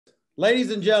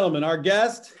Ladies and gentlemen, our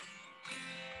guest,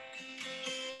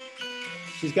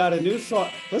 she's got a new song.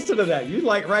 Listen to that. You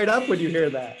light right up when you hear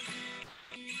that.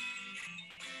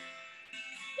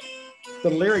 The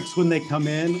lyrics when they come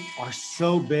in are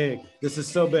so big. This is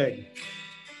so big.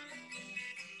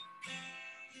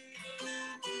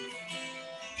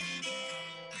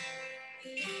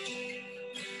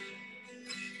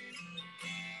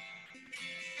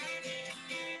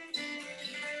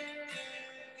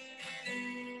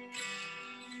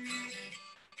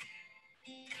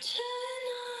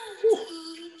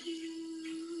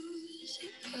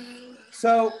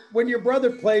 So when your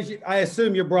brother plays, I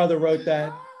assume your brother wrote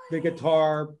the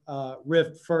guitar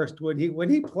riff first. When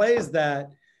he plays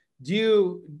that,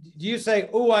 do you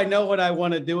say, "Oh, I know what I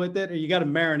want to do with it," or you got to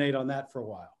marinate on that for a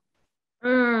while?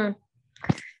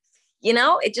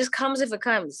 It just comes if it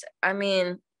comes. I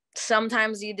mean,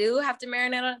 sometimes you do have to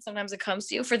marinate on it. Sometimes it comes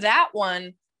to you. For that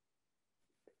one,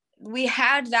 we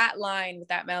had that line with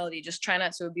that melody, just try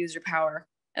not to abuse your power.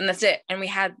 And that's it. And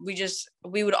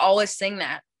we would always sing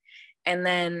that. And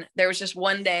then there was just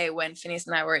one day when Phineas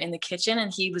and I were in the kitchen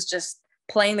and he was just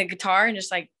playing the guitar and just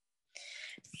like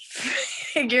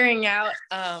figuring out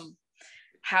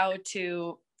how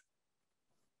to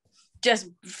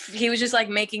he was just like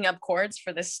making up chords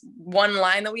for this one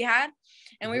line that we had.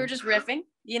 And we were just riffing,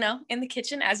 in the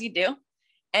kitchen as you do.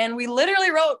 And we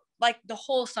literally wrote like the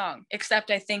whole song,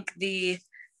 except I think the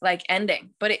like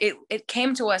ending, but it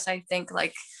came to us, I think,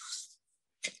 like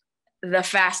the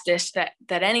fastest that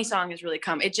any song has really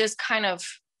come. It just kind of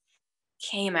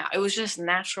came out. It was just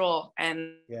natural.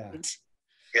 And yeah,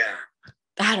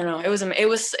 I don't know.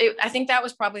 I think that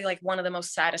was probably like one of the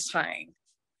most satisfying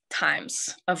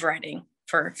times of writing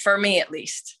for me, at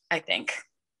least, I think.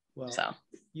 Well, so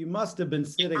you must have been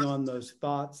sitting on those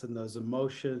thoughts and those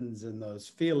emotions and those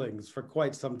feelings for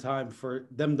quite some time for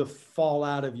them to fall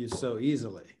out of you so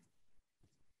easily.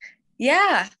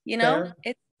 Yeah.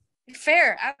 It's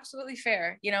fair. Absolutely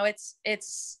fair.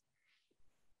 It's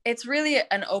really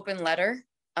an open letter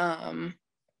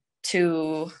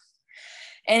to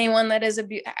anyone that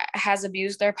has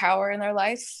abused their power in their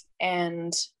life.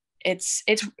 And it's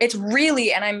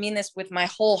really, and I mean this with my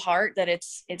whole heart, that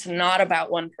it's not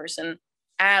about one person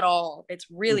at all. It's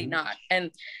really not.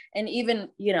 And even,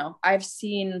 I've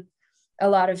seen a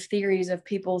lot of theories of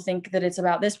people think that it's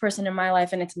about this person in my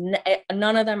life, and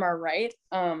none of them are right.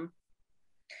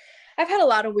 I've had a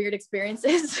lot of weird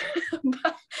experiences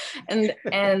and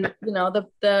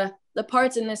the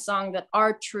parts in this song that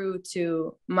are true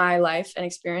to my life and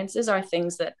experiences are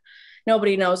things that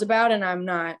nobody knows about and I'm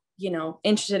not,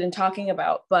 interested in talking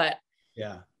about, but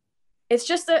yeah, it's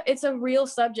a real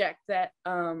subject that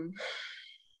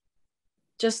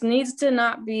just needs to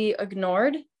not be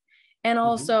ignored. And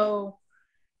also,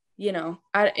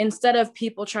 instead of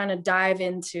people trying to dive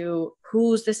into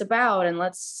who's this about and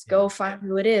let's go find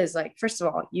who it is, like, first of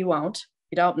all, you won't.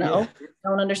 You don't know. You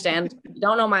don't understand. You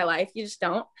don't know my life. You just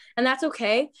don't. And that's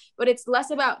okay. But it's less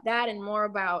about that and more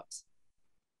about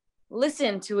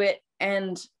listen to it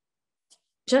and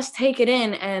just take it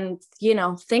in and,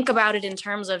 think about it in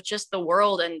terms of just the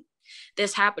world and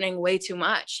this happening way too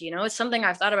much. It's something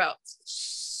I've thought about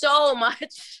so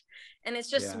much. And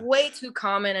it's just way too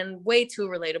common and way too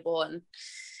relatable and,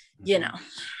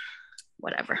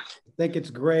 whatever. I think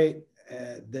it's great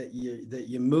that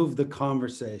you move the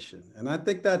conversation. And I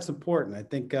think that's important. I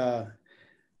think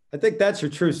that's your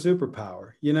true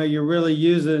superpower. You're really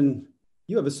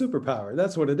you have a superpower.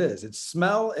 That's what it is. It's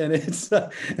smell. And it's,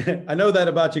 I know that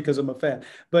about you because I'm a fan,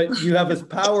 but you have this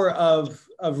power of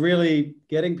really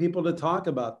getting people to talk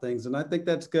about things. And I think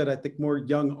that's good. I think more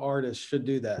young artists should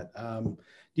do that.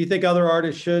 Do you think other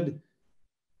artists should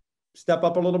step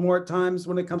up a little more at times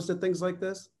when it comes to things like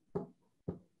this?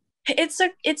 It's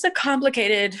a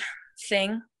complicated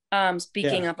thing,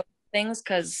 speaking up of things,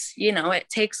 because, it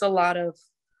takes a lot of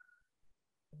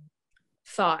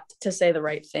thought to say the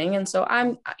right thing. And so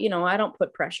I don't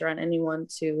put pressure on anyone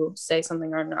to say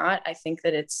something or not. I think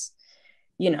that it's,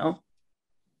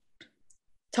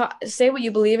 say what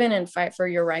you believe in and fight for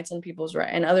your rights and people's right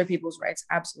and other people's rights.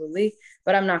 Absolutely.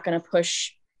 But I'm not going to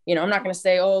push, I'm not going to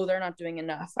say, oh, they're not doing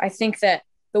enough. I think that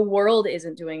the world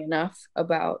isn't doing enough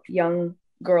about young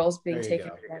girls being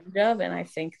taken advantage of. And I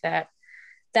think that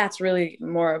that's really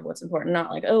more of what's important. Not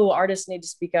like, oh, artists need to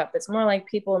speak up. It's more like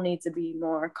people need to be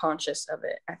more conscious of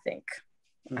it, I think.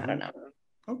 I don't know.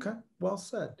 Okay. Well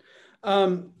said.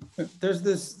 There's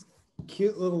this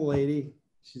cute little lady.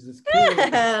 She's this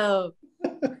cute.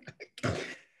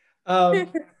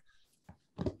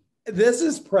 This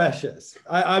is precious.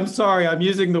 I'm sorry, I'm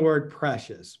using the word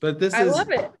precious, but I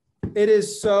love it. It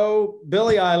is so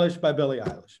Billie Eilish by Billie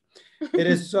Eilish. It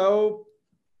is so,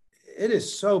 it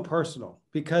is so personal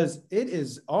because it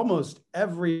is almost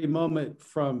every moment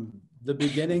from the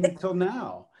beginning till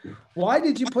now. Why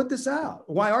did you put this out?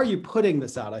 Why are you putting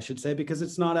this out, I should say, because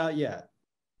it's not out yet?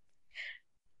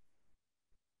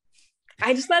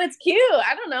 I just thought it's cute.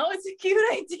 I don't know. It's a cute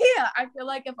idea. I feel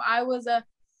like if I was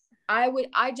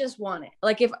I just want it.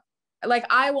 Like if, like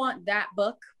I want that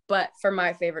book, but for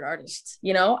my favorite artists,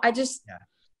 you know, I just, yeah.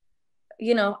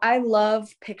 You know, I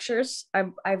love pictures.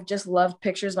 I've just loved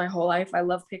pictures my whole life. I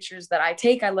love pictures that I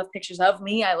take. I love pictures of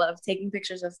me. I love taking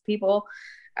pictures of people.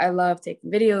 I love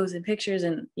taking videos and pictures.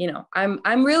 And, you know,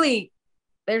 I'm really,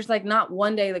 there's like not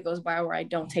one day that goes by where I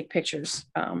don't take pictures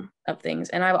of things.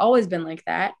 And I've always been like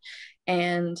that.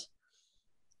 And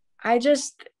I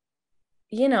just,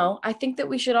 you know, I think that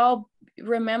we should all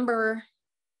remember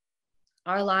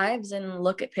our lives and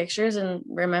look at pictures and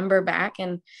remember back.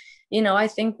 And, you know, I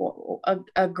think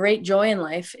a great joy in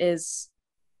life is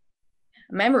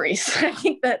memories. I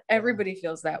think that everybody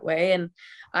feels that way. And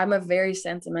I'm a very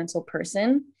sentimental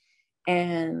person.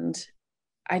 And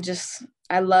I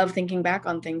love thinking back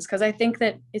on things because I think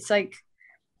that it's like,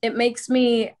 it makes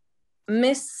me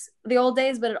miss the old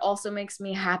days, but it also makes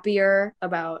me happier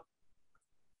about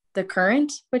the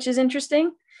current, which is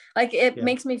interesting. Like it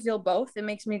makes me feel both. It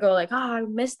makes me go like, oh, I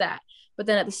miss that. But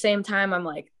then at the same time, I'm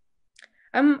like,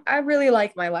 I really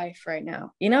like my life right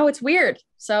now. You know, it's weird.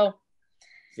 So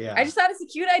yeah, I just thought it's a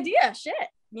cute idea. Shit,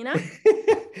 you know?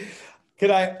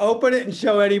 Can I open it and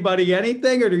show anybody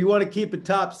anything, or do you want to keep it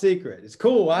top secret? It's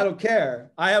cool. I don't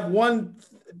care. I have one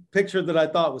picture that I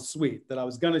thought was sweet that I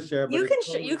was going to share. But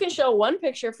you can show one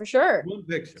picture for sure. One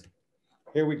picture.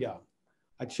 Here we go.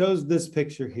 I chose this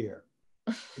picture here.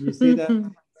 Can you see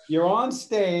that? You're on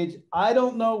stage. I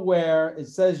don't know where. It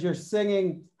says you're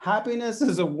singing "Happiness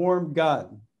is a Warm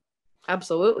Gun."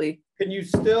 Absolutely. Can you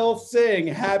still sing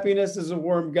 "Happiness is a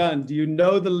Warm Gun"? Do you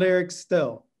know the lyrics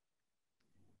still?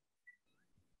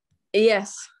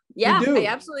 Yes. Yeah, I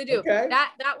absolutely do. Okay.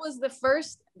 That was the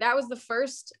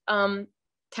first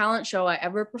talent show I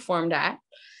ever performed at.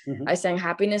 Mm-hmm. I sang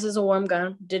 "Happiness is a Warm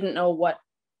Gun." Didn't know what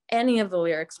any of the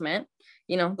lyrics meant.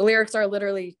 You know, the lyrics are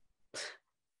literally,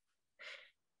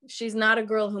 she's not a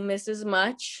girl who misses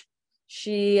much.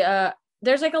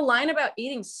 There's like a line about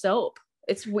eating soap.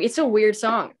 It's a weird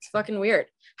song. It's fucking weird.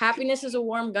 Happiness is a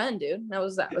warm gun, dude.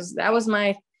 That was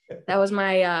my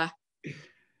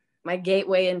my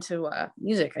gateway into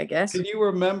music, I guess. Can you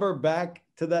remember back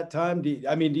to that time? Do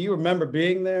you remember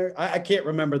being there? I can't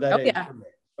remember that age. Yeah.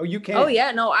 Oh, you can? Oh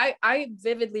yeah, no, I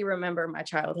vividly remember my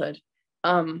childhood.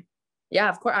 Yeah,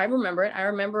 of course I remember it. I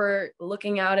remember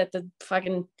looking out at the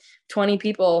fucking 20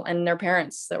 people and their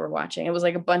parents that were watching. It was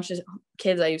like a bunch of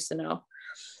kids I used to know.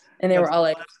 And they were all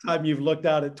like, last time you've looked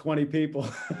out at 20 people.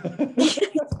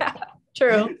 Yeah,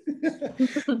 true.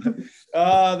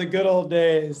 The good old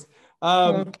days.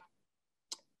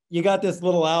 You got this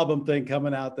little album thing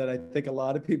coming out that I think a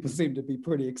lot of people seem to be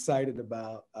pretty excited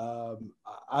about. I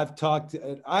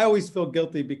always feel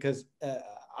guilty because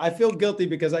I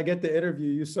get to interview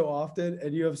you so often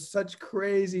and you have such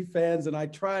crazy fans, and I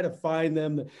try to find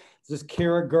them. This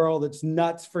Kira girl that's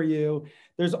nuts for you.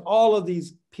 There's all of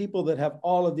these people that have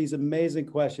all of these amazing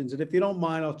questions. And if you don't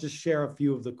mind, I'll just share a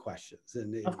few of the questions.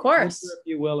 And of course, if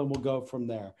you will, and we'll go from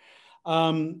there.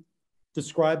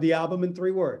 Describe the album in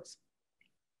 3 words.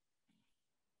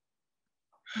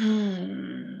 God,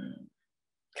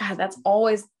 that's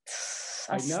always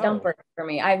a stumper for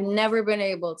me. I've never been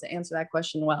able to answer that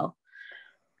question well.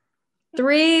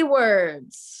 3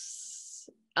 words.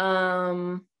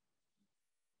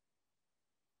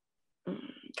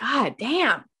 God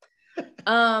damn.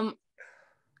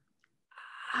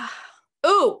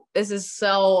 Ooh, this is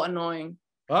so annoying.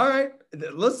 All right.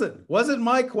 Listen, wasn't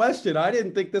my question. I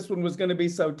didn't think this one was going to be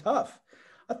so tough.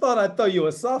 I thought I'd throw you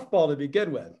a softball to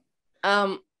begin with.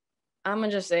 I'm gonna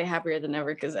just say "Happier Than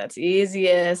Ever" because that's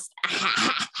easiest.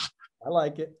 I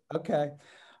like it. Okay.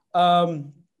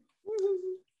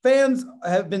 Fans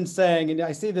have been saying, and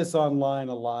I see this online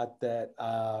a lot, that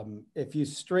if you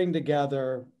string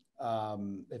together,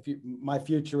 my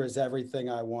future is everything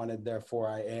I wanted, therefore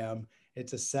I am.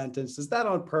 It's a sentence. Is that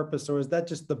on purpose, or is that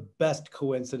just the best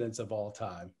coincidence of all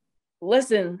time?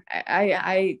 Listen,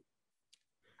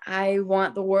 I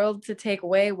want the world to take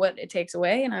away what it takes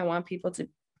away, and I want people to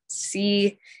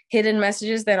see hidden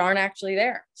messages that aren't actually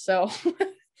there. So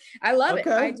I love it.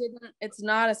 It's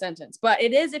not a sentence, but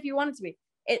it is if you want it to be.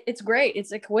 It's great.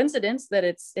 It's a coincidence that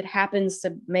it happens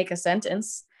to make a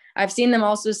sentence. I've seen them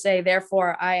also say,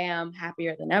 "Therefore I am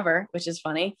happier than ever," which is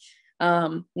funny.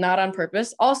 Not on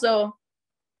purpose. Also,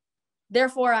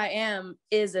 "Therefore I am"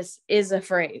 is a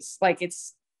phrase. Like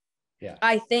it's Yeah.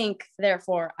 I think,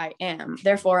 therefore I am,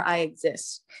 therefore I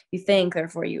exist. You think,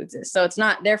 therefore you exist. So it's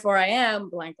not therefore I am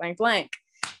blank, blank, blank.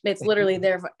 It's literally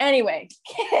therefore. Anyway,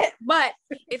 but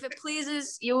if it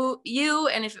pleases you,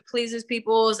 and if it pleases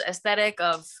people's aesthetic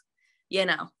of, you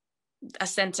know, a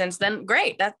sentence, then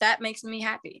great. That makes me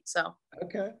happy. So.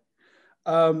 Okay.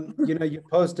 You know, you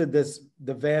posted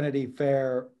the Vanity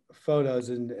Fair photos,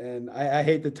 and I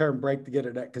hate the term break the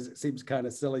internet because it seems kind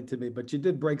of silly to me, but you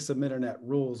did break some internet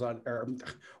rules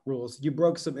rules. You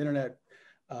broke some internet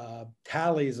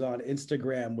tallies on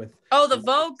Instagram with The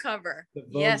Vogue cover. The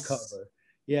Vogue yes. cover.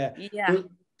 Yeah. Yeah.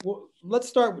 Well, let's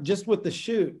start just with the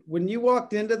shoot. When you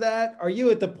walked into that, are you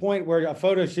at the point where a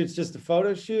photo shoot's just a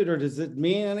photo shoot, or does it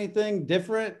mean anything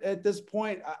different at this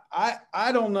point?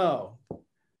 I don't know.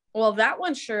 Well, that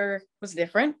one sure was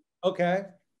different. Okay.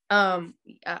 Uh,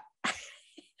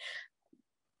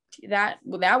 that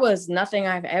was nothing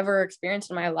I've ever experienced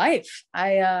in my life.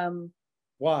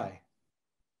 Why?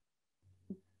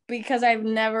 Because I've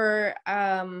never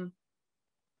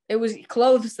it was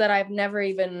clothes that I've never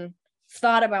even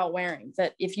thought about wearing,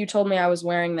 that if you told me I was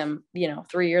wearing them,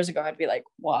 3 years ago, I'd be like,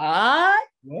 what?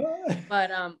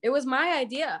 But it was my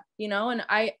idea, and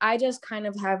I just kind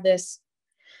of have this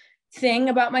thing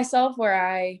about myself where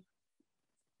I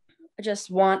just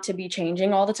want to be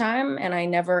changing all the time, and I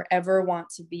never ever want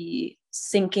to be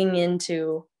sinking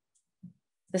into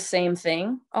the same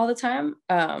thing all the time.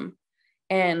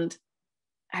 And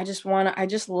I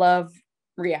just love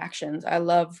reactions. I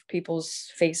love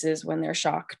people's faces when they're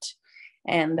shocked.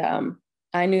 And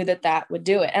I knew that would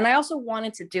do it. And I also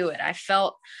wanted to do it. I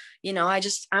felt,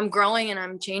 I'm growing and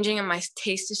I'm changing and my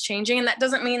taste is changing. And that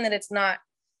doesn't mean that it's not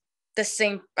the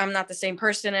same. I'm not the same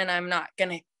person, and I'm not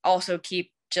going to also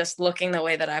keep just looking the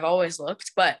way that I've always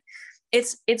looked. But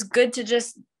it's good to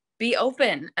just be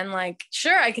open and like,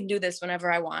 sure, I can do this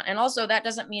whenever I want. And also that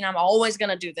doesn't mean I'm always going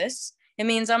to do this. It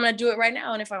means I'm going to do it right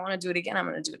now. And if I want to do it again, I'm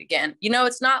going to do it again.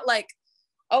 It's not like,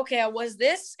 okay, I was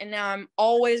this and now I'm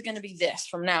always going to be this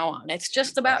from now on. It's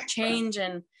just about change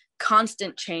and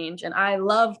constant change. And I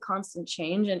love constant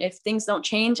change. And if things don't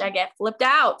change, I get flipped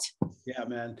out. Yeah,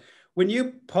 man. When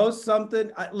you post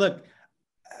something,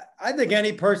 I think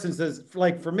any person says,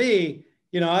 like for me,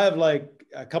 I have like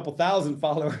a couple thousand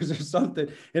followers or something.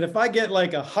 And if I get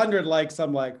like 100 likes,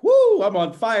 I'm like, whoo, I'm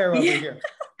on fire over here.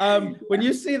 When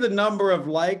you see the number of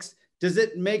likes, does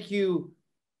it make you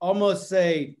almost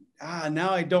say,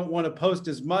 now I don't want to post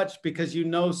as much because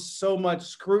so much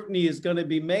scrutiny is going to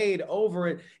be made over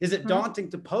it? Is it daunting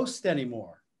to post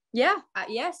anymore? Yeah.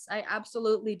 Yes, I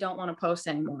absolutely don't want to post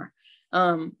anymore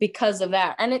because of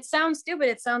that. And it sounds stupid.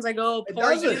 It sounds like, oh,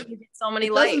 poor you get so many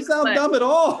likes. It doesn't sound dumb at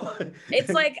all.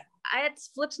 It's like, it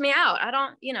flips me out. I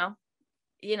don't,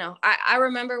 I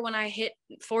remember when I hit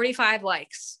 45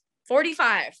 likes.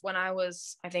 45 when I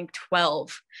was, I think,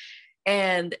 12.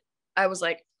 And I was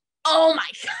like, oh my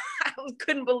God, I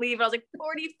couldn't believe it. I was like,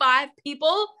 45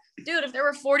 people? Dude, if there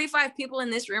were 45 people in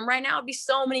this room right now, it'd be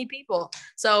so many people.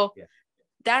 So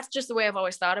that's just the way I've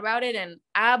always thought about it. And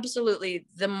absolutely,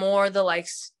 the more the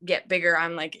likes get bigger,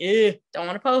 I'm like, don't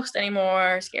want to post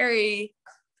anymore. Scary.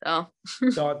 So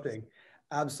daunting.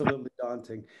 Absolutely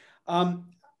daunting.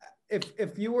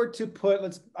 If you were to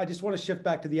put, I just want to shift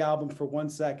back to the album for 1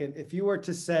 second. If you were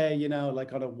to say,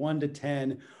 like on a 1 to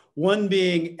 10, 1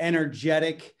 being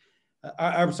energetic,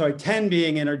 I'm sorry, 10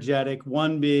 being energetic,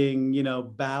 1 being,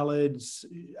 ballads,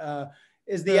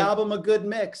 is the album a good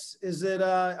mix? Is it,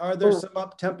 are there some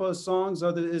up-tempo songs?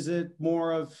 Is it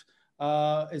more of,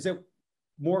 is it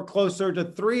more closer to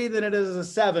 3 than it is a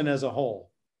 7 as a whole?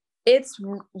 It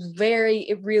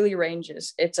really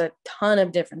ranges. It's a ton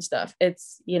of different stuff.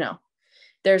 It's,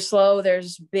 there's slow,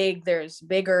 there's big, there's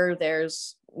bigger,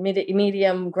 there's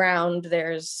medium ground,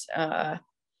 there's a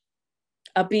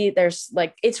beat, there's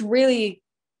like, it's really,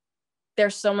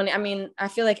 there's so many. I mean, I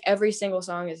feel like every single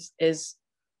song is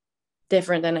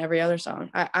different than every other song.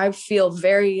 I feel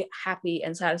very happy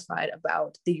and satisfied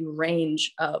about the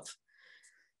range of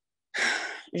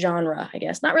genre, I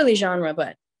guess. Not really genre,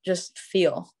 but just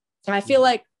feel. And I feel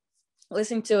like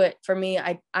listening to it, for me,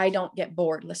 I don't get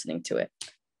bored listening to it.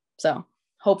 So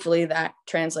hopefully that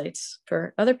translates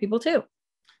for other people too.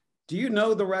 Do you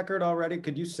know the record already?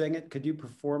 Could you sing it? Could you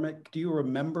perform it? Do you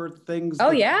remember things?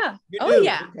 Oh, yeah. Oh,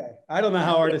 yeah. Okay. I don't know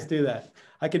how artists do that.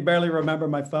 I could barely remember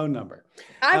my phone number.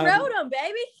 I wrote them,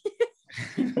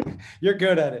 baby. You're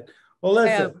good at it. Well,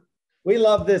 listen, we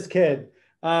love this kid.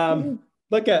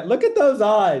 Look at those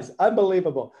eyes.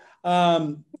 Unbelievable.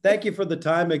 Thank you for the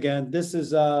time again. This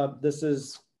is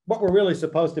what we're really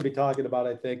supposed to be talking about,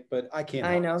 I think, but I can't.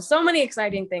 I know so many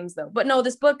exciting things though. But no,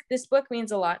 this book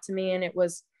means a lot to me, and it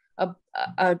was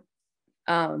a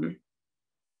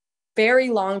Very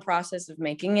long process of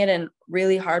making it and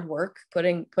really hard work put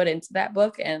into that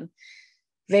book, and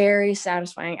very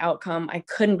satisfying outcome. I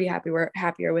couldn't be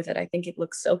happier with it. I think it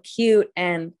looks so cute,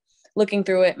 and looking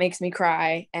through it makes me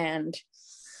cry. And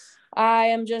I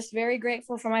am just very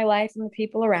grateful for my life and the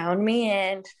people around me.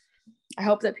 And I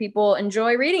hope that people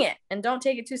enjoy reading it and don't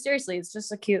take it too seriously. It's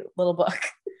just a cute little book.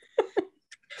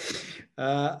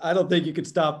 I don't think you could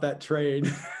stop that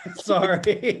train. Sorry.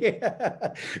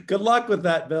 Good luck with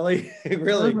that, Billie.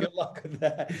 Really, good luck with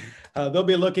that. They'll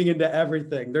be looking into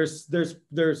everything.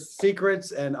 There's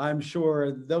secrets, and I'm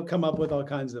sure they'll come up with all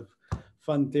kinds of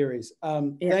fun theories.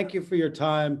 Thank you for your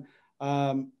time.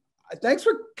 Thanks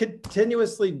for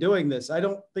continuously doing this. I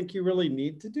don't think you really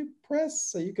need to do press,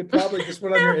 so you could probably just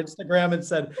went on your Instagram and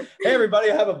said, "Hey, everybody,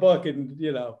 I have a book," and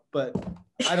but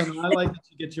I don't know. I like that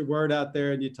you get your word out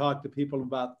there and you talk to people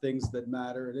about things that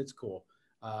matter, and it's cool.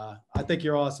 I think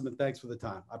you're awesome, and thanks for the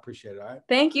time. I appreciate it. All right.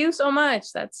 Thank you so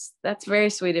much. That's very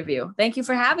sweet of you. Thank you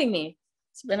for having me.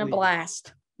 It's been a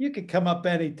blast. You can come up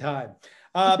anytime.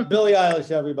 Billie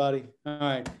Eilish, everybody. All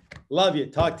right. Love you.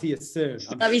 Talk to you soon.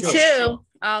 Love you too.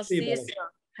 I'll see you soon.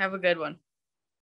 Have a good one.